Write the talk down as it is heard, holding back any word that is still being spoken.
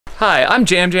Hi, I'm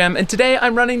Jam Jam, and today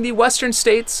I'm running the Western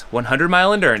States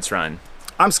 100-mile endurance run.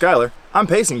 I'm Skylar. I'm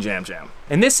pacing Jam Jam.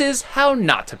 And this is how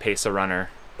not to pace a runner.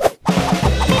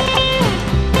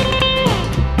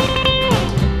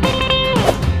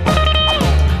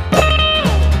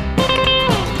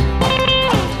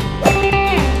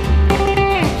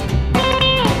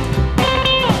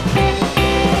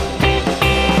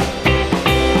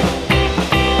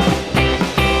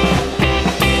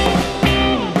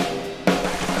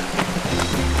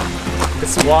 Get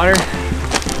some water.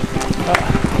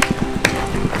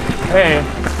 Hey.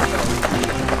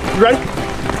 You ready?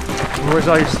 Where's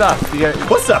all your stuff?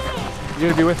 What's up?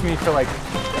 You're gonna be with me for like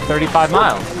 35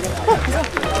 miles.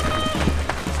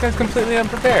 This guy's completely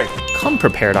unprepared. Come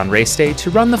prepared on race day to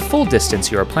run the full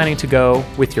distance you are planning to go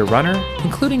with your runner,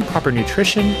 including proper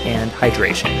nutrition and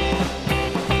hydration.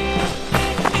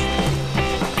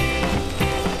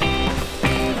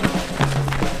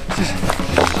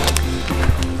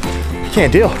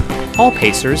 Can't deal. All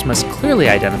pacers must clearly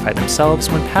identify themselves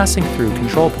when passing through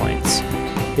control points.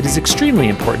 It is extremely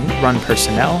important run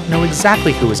personnel know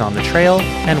exactly who is on the trail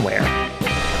and where.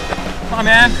 Come on,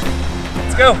 man.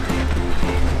 Let's go.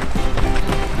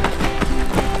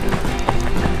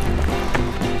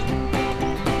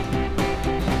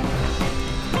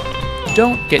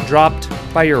 Don't get dropped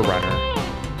by your runner.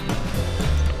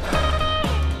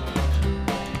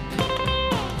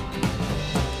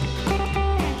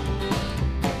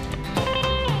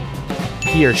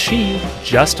 He or she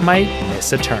just might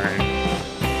miss a turn.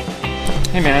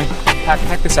 Hey man,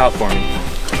 pack this out for me.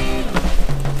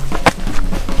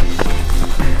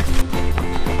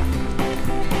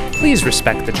 Please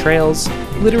respect the trails.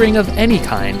 Littering of any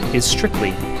kind is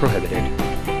strictly prohibited.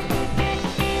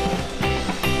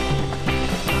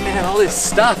 Oh man, all this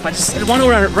stuff. I want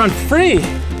to run free.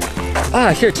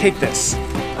 Here, take this.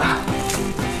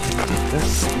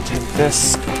 This, take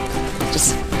this.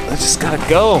 I just gotta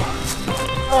go.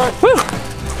 Woo!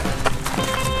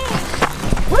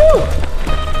 Woo!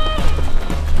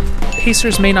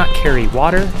 Pacers may not carry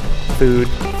water, food,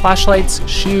 flashlights,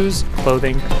 shoes,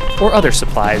 clothing, or other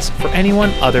supplies for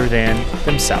anyone other than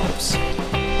themselves.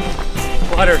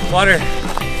 Water.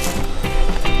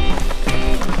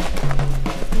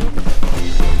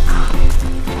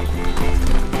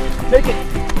 Take it.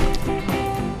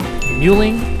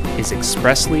 Muling is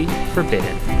expressly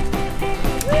forbidden.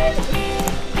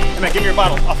 Hey man, give me your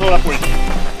bottle. I'll fill it up for you.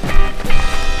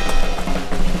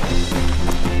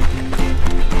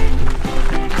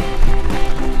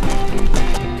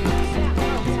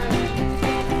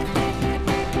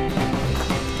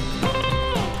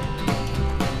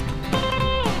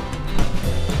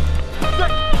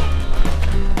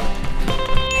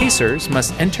 Pacers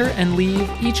must enter and leave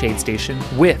each aid station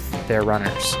with their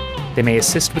runners. They may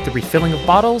assist with the refilling of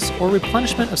bottles or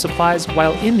replenishment of supplies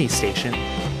while in the station,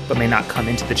 but may not come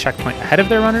into the checkpoint ahead of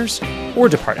their runners or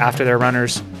depart after their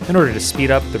runners in order to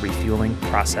speed up the refueling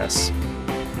process.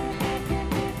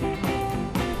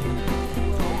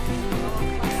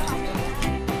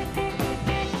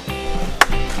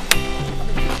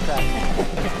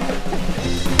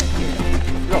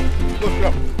 Go.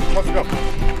 Let's go.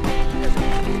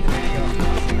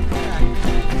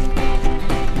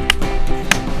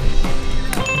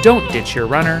 Don't ditch your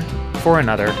runner for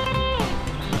another.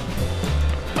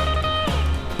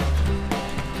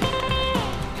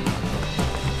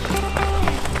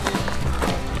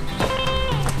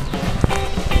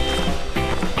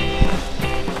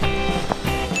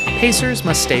 Pacers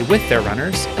must stay with their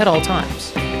runners at all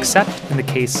times, except in the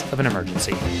case of an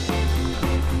emergency.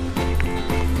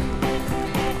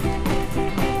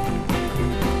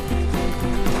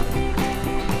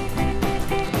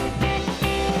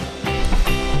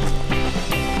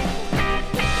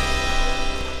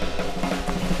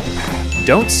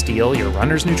 Don't steal your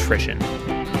runner's nutrition.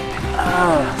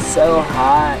 Oh, so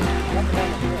hot.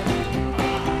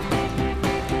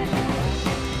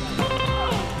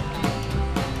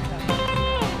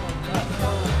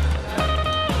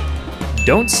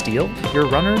 Don't steal your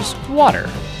runner's water.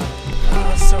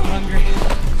 Oh, so hungry.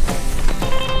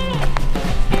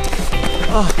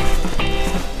 Oh.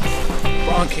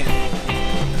 Bonking.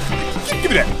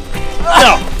 Give me that.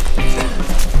 No.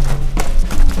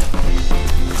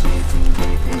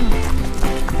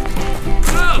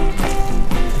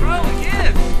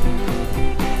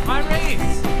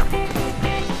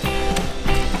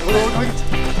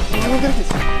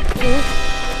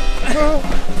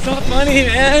 It's not funny,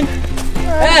 man.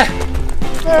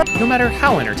 No matter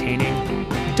how entertaining,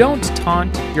 don't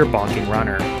taunt your bonking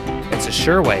runner. It's a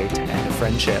sure way to end a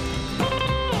friendship.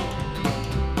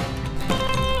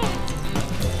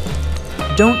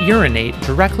 don't urinate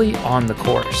directly on the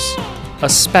course,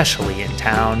 especially in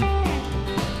town.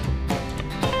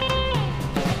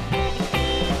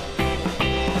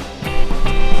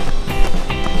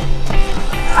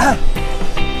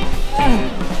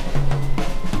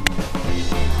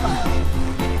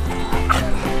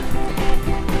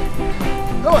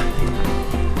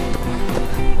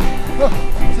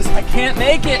 I can't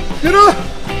make it. Get up!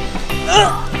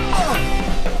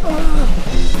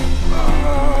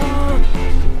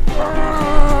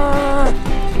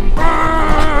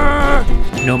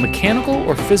 No mechanical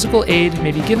or physical aid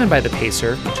may be given by the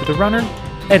pacer to the runner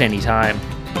at any time.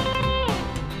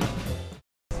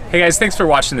 Hey guys, thanks for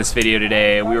watching this video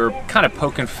today. We were kind of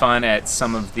poking fun at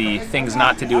some of the things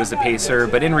not to do as a pacer,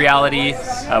 but in reality,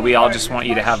 we all just want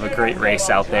you to have a great race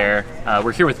out there.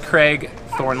 We're here with Craig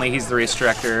Thornley. He's the race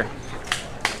director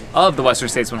of the Western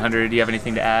States 100. Do you have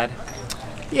anything to add?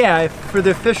 Yeah, for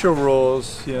the official rules,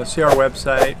 see our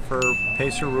website for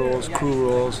pacer rules, crew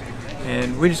rules,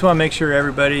 and we just want to make sure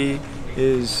everybody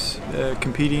is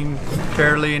competing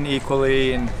fairly and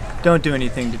equally, and don't do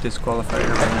anything to disqualify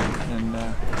everyone.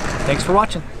 And thanks for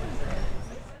watching.